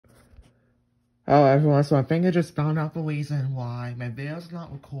Oh, everyone, so I think I just found out the reason why my video's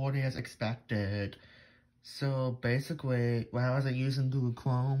not recording as expected. So basically, when I was using Google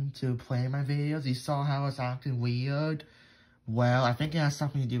Chrome to play my videos, you saw how I was acting weird? Well, I think it has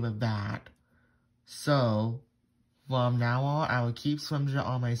something to do with that. So, from now on, I will keep Swimster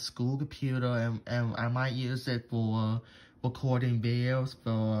on my school computer and I might use it for recording videos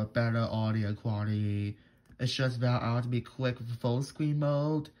for better audio quality. It's just that I want to be quick with full screen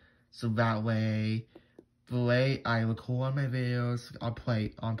mode, so that way the way I record my videos,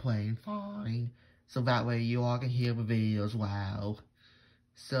 I'm playing fine. So that way you all can hear the videos well.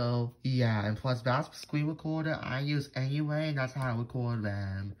 So, yeah, and plus that's the screen recorder I use anyway, and that's how I record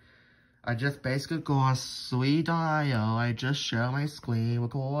them. I just basically go on Sweet.io, I just share my screen,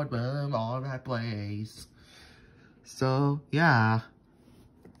 record them all in that place. So, yeah,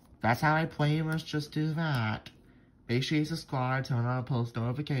 that's how I pretty much just do that. Make sure you subscribe, turn on post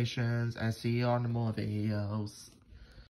notifications, and see you on the more videos.